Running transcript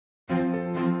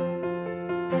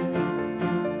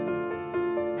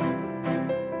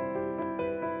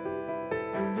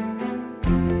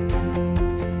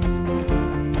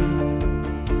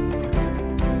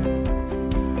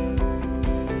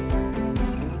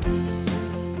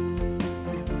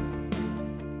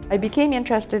I became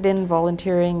interested in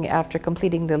volunteering after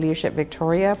completing the Leadership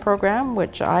Victoria program,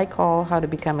 which I call How to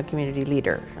Become a Community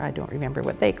Leader. I don't remember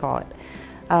what they call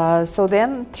it. So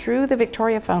then, through the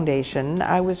Victoria Foundation,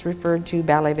 I was referred to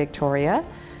Ballet Victoria,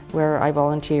 where I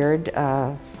volunteered,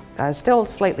 still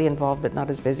slightly involved but not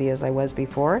as busy as I was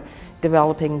before,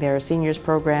 developing their seniors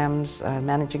programs,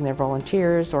 managing their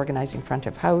volunteers, organizing front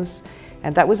of house.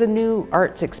 And that was a new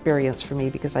arts experience for me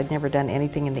because I'd never done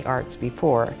anything in the arts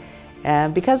before.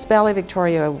 And because Ballet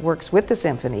Victoria works with the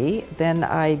symphony, then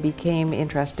I became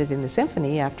interested in the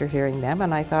symphony after hearing them,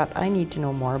 and I thought, I need to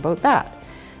know more about that.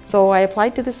 So I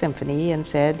applied to the symphony and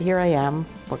said, here I am,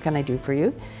 what can I do for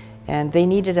you? And they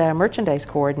needed a merchandise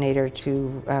coordinator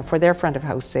for their front of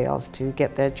house sales, to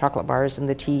get the chocolate bars and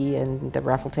the tea and the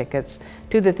raffle tickets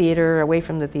to the theater, away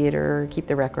from the theater, keep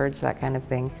the records, that kind of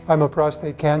thing. I'm a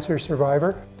prostate cancer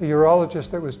survivor. The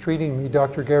urologist that was treating me,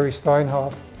 Dr. Gary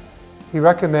Steinhoff, he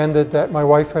recommended that my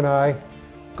wife and I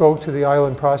go to the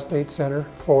Island Prostate Center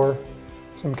for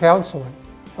some counseling.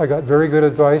 I got very good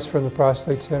advice from the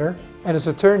Prostate Center, and as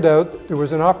it turned out, there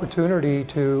was an opportunity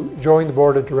to join the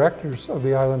board of directors of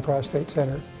the Island Prostate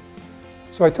Center.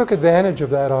 So I took advantage of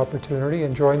that opportunity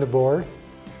and joined the board.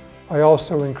 I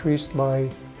also increased my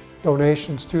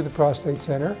donations to the Prostate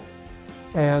Center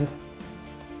and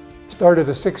started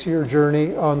a 6-year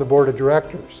journey on the board of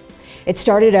directors. It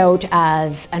started out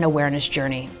as an awareness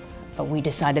journey. We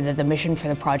decided that the mission for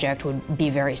the project would be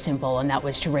very simple, and that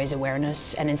was to raise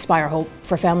awareness and inspire hope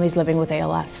for families living with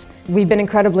ALS. We've been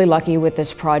incredibly lucky with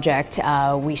this project.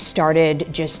 We started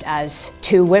just as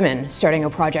 2 women starting a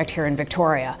project here in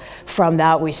Victoria. From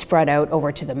that, we spread out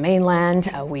over to the mainland.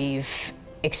 We've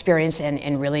experienced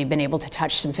and really been able to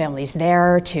touch some families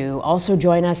there to also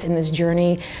join us in this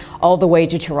journey all the way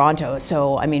to Toronto.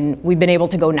 So, I mean, we've been able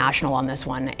to go national on this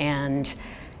one, and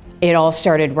it all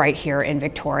started right here in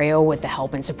Victoria with the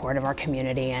help and support of our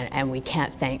community, and we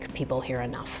can't thank people here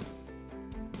enough.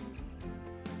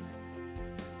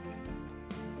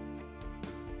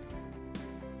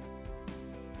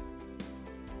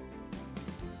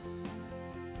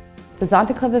 The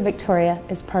Zonta Club of Victoria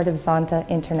is part of Zonta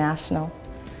International.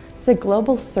 It's a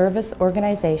global service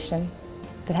organization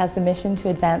that has the mission to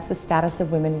advance the status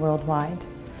of women worldwide.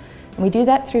 And we do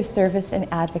that through service and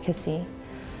advocacy.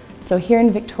 So here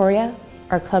in Victoria,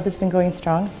 our club has been going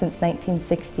strong since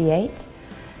 1968.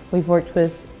 We've worked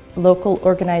with local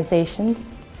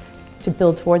organizations to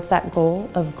build towards that goal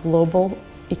of global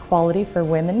equality for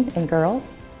women and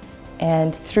girls.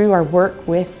 And through our work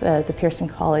with the Pearson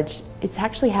College, it's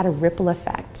actually had a ripple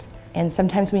effect. And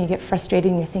sometimes when you get frustrated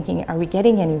and you're thinking, are we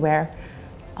getting anywhere?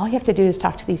 All you have to do is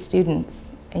talk to these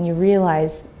students and you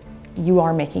realize you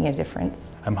are making a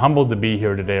difference. I'm humbled to be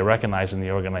here today recognizing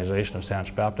the organization of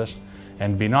Saint Baptist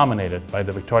and be nominated by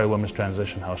the Victoria Women's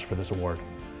Transition House for this award.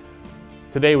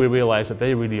 Today we realize that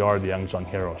they really are the unsung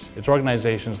heroes. It's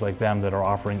organizations like them that are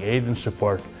offering aid and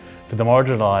support to the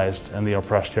marginalized and the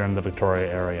oppressed here in the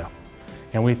Victoria area.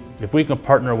 And if we can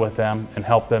partner with them and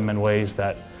help them in ways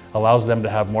that allows them to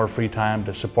have more free time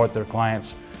to support their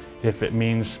clients, if it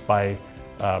means by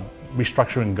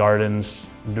restructuring gardens,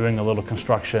 doing a little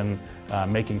construction,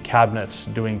 making cabinets,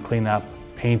 doing cleanup,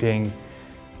 painting,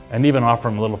 and even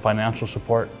offering a little financial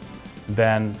support,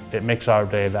 then it makes our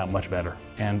day that much better.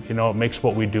 And you know, it makes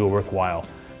what we do worthwhile,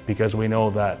 because we know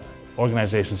that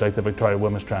organizations like the Victoria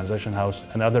Women's Transition House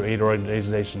and other aid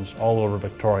organizations all over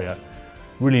Victoria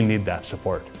really need that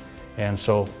support. And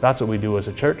so that's what we do as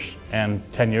a church. And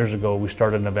 10 years ago, we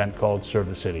started an event called Serve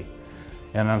the City.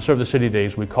 And on Serve the City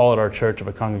Days, we call it our church of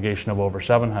a congregation of over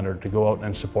 700 to go out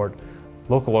and support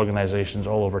local organizations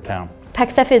all over town.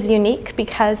 PECSF is unique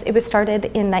because it was started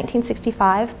in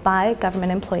 1965 by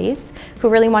government employees who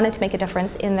really wanted to make a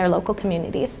difference in their local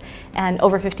communities. And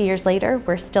over 50 years later,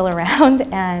 we're still around,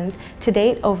 and to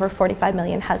date, over 45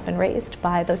 million has been raised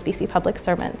by those BC public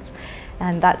servants.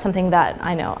 And that's something that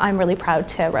I know I'm really proud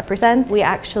to represent. We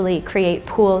actually create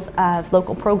pools of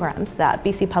local programs that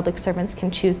BC public servants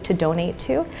can choose to donate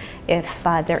to if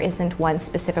there isn't one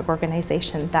specific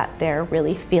organization that they're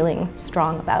really feeling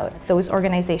strong about. Those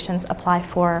organizations apply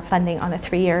for funding on a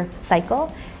 3-year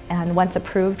cycle, and once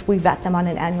approved, we vet them on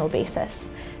an annual basis.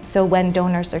 So when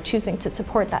donors are choosing to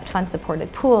support that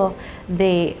fund-supported pool,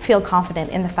 they feel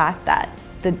confident in the fact that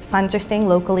the funds are staying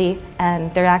locally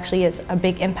and there actually is a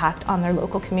big impact on their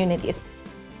local communities.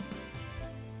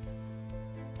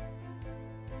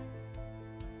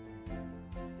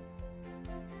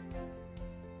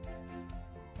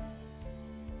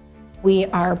 We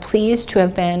are pleased to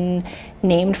have been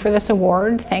named for this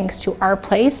award thanks to Our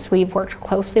Place. We've worked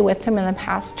closely with them in the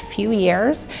past few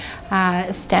years.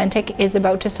 Stantec is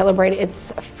about to celebrate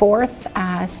its 4th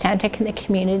Stantec in the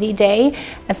Community Day.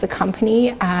 As a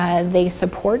company, they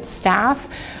support staff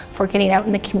for getting out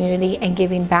in the community and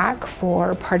giving back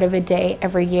for part of a day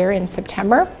every year in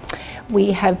September.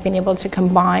 We have been able to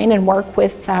combine and work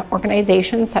with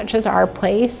organizations such as Our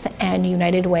Place and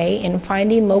United Way in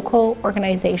finding local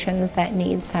organizations that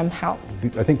need some help.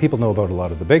 I think people know about a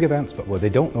lot of the big events, but what they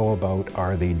don't know about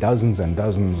are the dozens and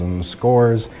dozens and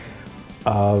scores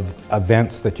of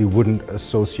events that you wouldn't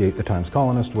associate the Times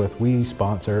Colonist with. We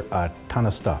sponsor a ton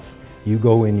of stuff. You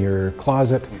go in your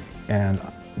closet and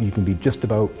you can be just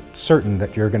about certain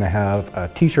that you're going to have a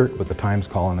t-shirt with the Times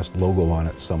Colonist logo on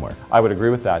it somewhere. I would agree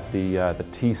with that. The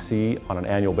TC on an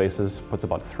annual basis puts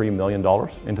about $3 million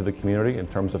into the community in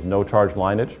terms of no-charge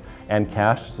lineage and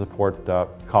cash to support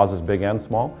causes big and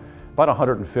small. About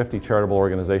 150 charitable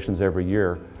organizations every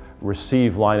year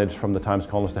receive lineage from the Times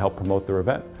Colonist to help promote their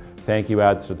event. Thank you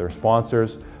ads to their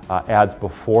sponsors, ads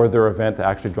before their event to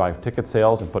actually drive ticket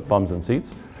sales and put bums in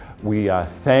seats. We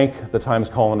thank the Times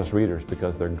Colonist readers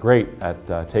because they're great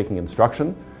at taking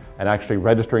instruction and actually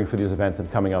registering for these events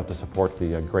and coming out to support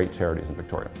the great charities in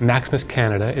Victoria. Maximus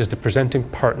Canada is the presenting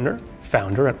partner,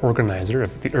 founder, and organizer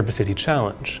of the Urban City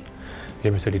Challenge. The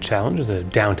Urban City Challenge is a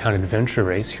downtown adventure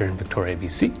race here in Victoria,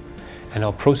 BC, and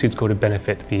all proceeds go to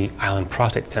benefit the Island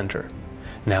Prostate Centre.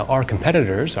 Now, our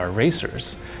competitors, our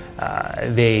racers,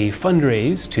 they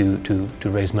fundraise to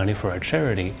raise money for our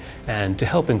charity, and to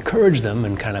help encourage them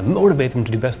and kind of motivate them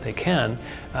to do best they can,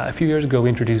 a few years ago we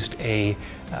introduced a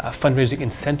fundraising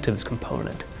incentives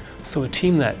component. So a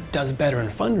team that does better in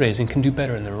fundraising can do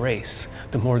better in the race.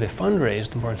 The more they fundraise,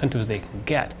 the more incentives they can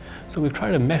get. So we've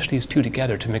tried to mesh these two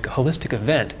together to make a holistic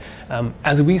event.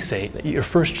 As we say, your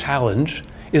first challenge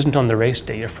isn't on the race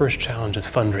day, your first challenge is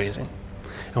fundraising.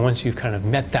 And once you've kind of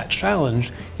met that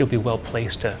challenge, you'll be well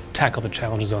placed to tackle the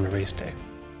challenges on a race day.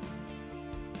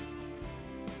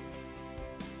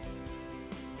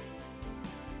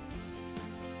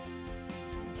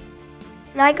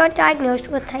 I got diagnosed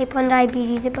with type 1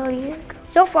 diabetes about a year ago.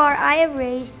 So far, I have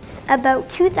raised about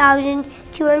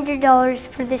 $2,200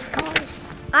 for this cause.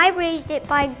 I raised it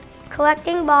by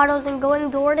collecting bottles and going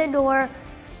door to door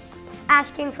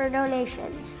asking for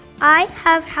donations. I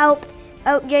have helped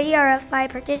out JDRF by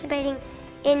participating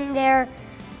in their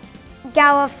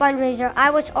gala fundraiser.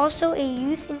 I was also a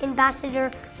youth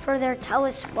ambassador for their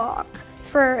Telus Walk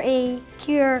for a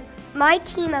cure. My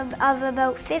team of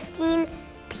about 15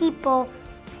 people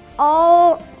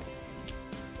all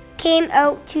came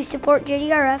out to support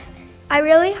JDRF. I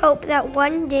really hope that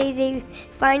one day they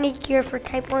find a cure for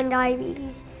type 1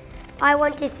 diabetes. I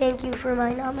want to thank you for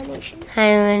my nomination.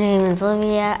 Hi, my name is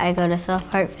Olivia. I go to South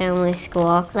Park Family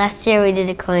School. Last year we did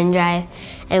a coin drive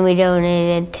and we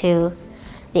donated to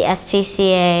the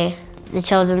SPCA, the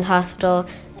Children's Hospital,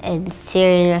 and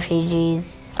Syrian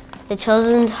refugees. The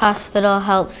Children's Hospital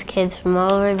helps kids from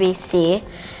all over BC,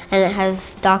 and it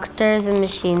has doctors and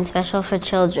machines special for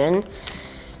children.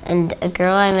 And a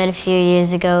girl I met a few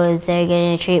years ago is there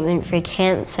getting a treatment for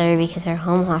cancer because her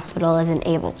home hospital isn't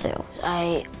able to.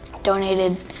 I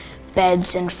donated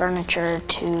beds and furniture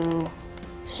to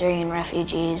Syrian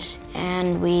refugees,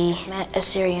 and we met a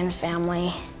Syrian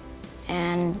family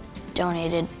and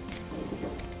donated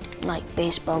like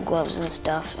baseball gloves and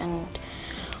stuff, and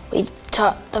we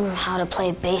taught them how to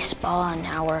play baseball, and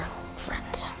now we're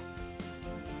friends.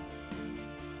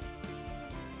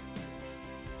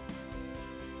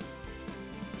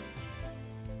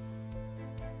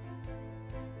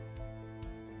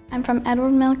 I'm from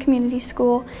Edward Mill Community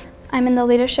School. I'm in the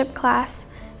leadership class,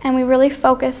 and we really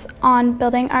focus on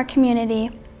building our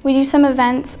community. We do some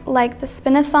events like the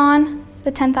Spinathon,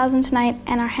 the 10,000 Tonight,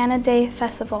 and our Hannah Day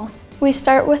Festival. We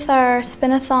start with our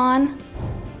Spinathon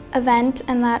event,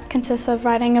 and that consists of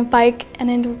riding a bike, an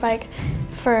indoor bike,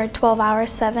 for 12 hours,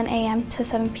 7 a.m. to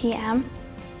 7 p.m.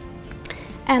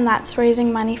 And that's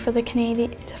raising money for the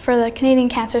Canadian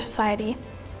Cancer Society.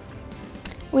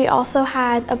 We also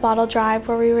had a bottle drive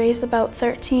where we raised about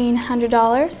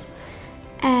 $1,300,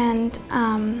 and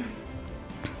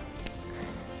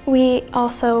we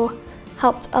also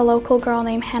helped a local girl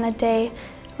named Hannah Day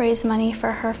raise money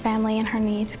for her family and her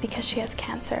needs because she has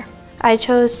cancer. I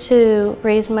chose to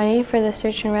raise money for the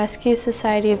Search and Rescue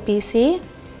Society of BC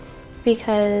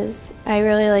because I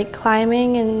really like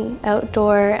climbing and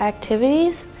outdoor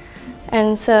activities,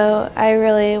 and so I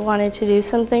really wanted to do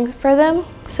something for them.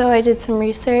 So I did some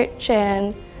research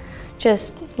and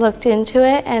just looked into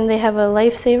it, and they have a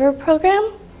lifesaver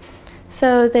program.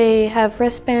 So they have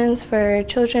wristbands for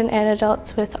children and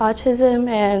adults with autism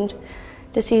and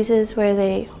diseases where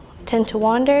they tend to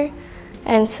wander.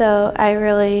 And so I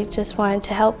really just wanted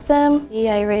to help them.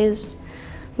 I raised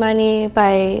money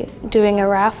by doing a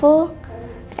raffle.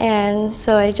 And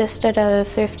so I just stood out of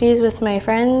Thrifties with my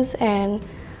friends, and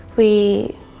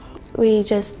we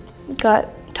just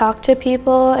talked to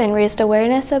people and raised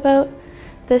awareness about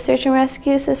the Search and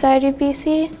Rescue Society of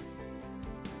BC.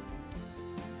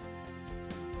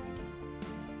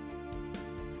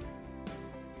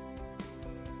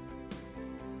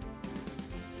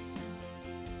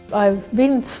 I've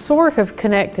been sort of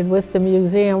connected with the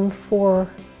museum for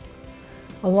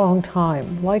a long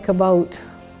time, like about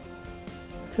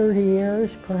 30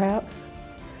 years perhaps.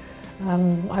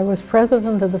 I was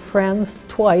president of the Friends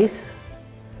twice,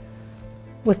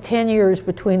 with 10 years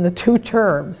between the two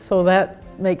terms, so that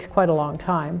makes quite a long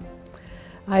time.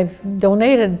 I've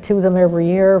donated to them every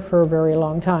year for a very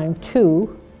long time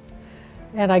too,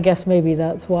 and I guess maybe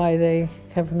that's why they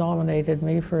have nominated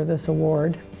me for this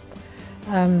award.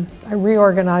 I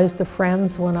reorganized the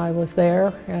Friends when I was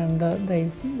there, and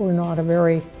they were not a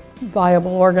very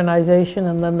viable organization,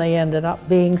 and then they ended up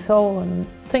being so, and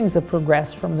things have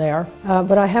progressed from there.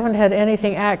 But I haven't had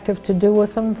anything active to do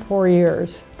with them for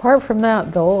years. Apart from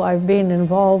that though, I've been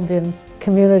involved in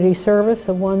community service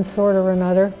of one sort or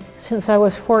another since I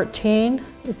was 14.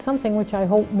 It's something which I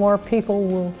hope more people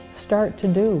will start to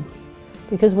do,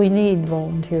 because we need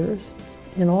volunteers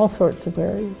in all sorts of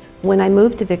areas. When I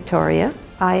moved to Victoria,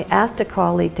 I asked a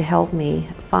colleague to help me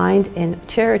find a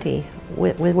charity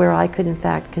where I could in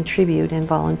fact contribute and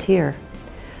volunteer.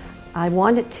 I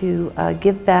wanted to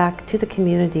give back to the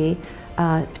community,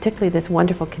 particularly this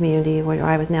wonderful community where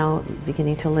I was now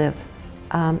beginning to live.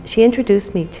 She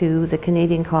introduced me to the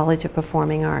Canadian College of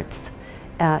Performing Arts.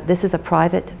 This is a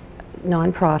private,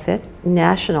 non-profit,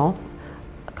 national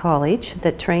college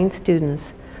that trains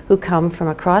students who come from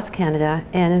across Canada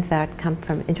and in fact come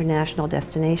from international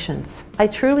destinations. I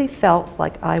truly felt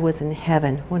like I was in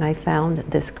heaven when I found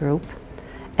this group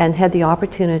and had the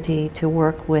opportunity to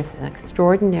work with an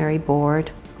extraordinary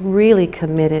board, really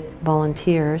committed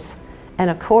volunteers, and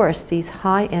of course these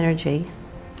high energy,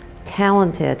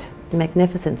 talented,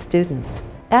 magnificent students.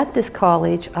 At this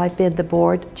college, I've been the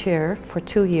board chair for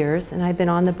 2 years, and I've been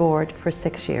on the board for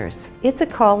 6 years. It's a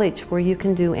college where you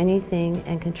can do anything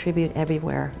and contribute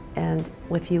everywhere. And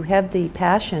if you have the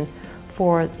passion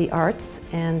for the arts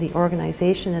and the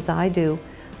organization as I do,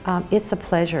 it's a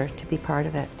pleasure to be part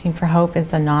of it. Team for Hope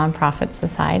is a non-profit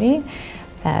society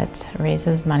that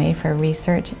raises money for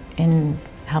research in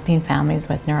helping families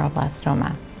with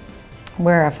neuroblastoma.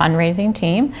 We're a fundraising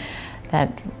team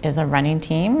that is a running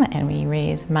team, and we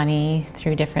raise money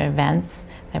through different events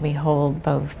that we hold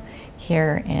both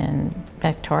here in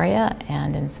Victoria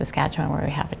and in Saskatchewan, where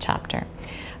we have a chapter.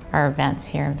 Our events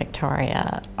here in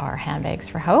Victoria are Handbags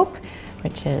for Hope,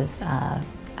 which is a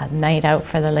night out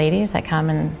for the ladies that come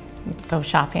and go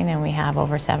shopping, and we have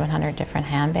over 700 different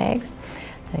handbags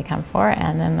that they come for.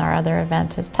 And then our other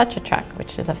event is Touch a Truck,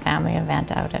 which is a family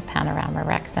event out at Panorama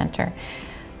Rec Center,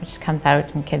 which comes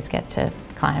out and kids get to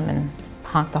climb and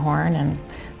honk the horn and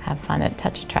have fun at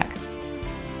Touch a Truck.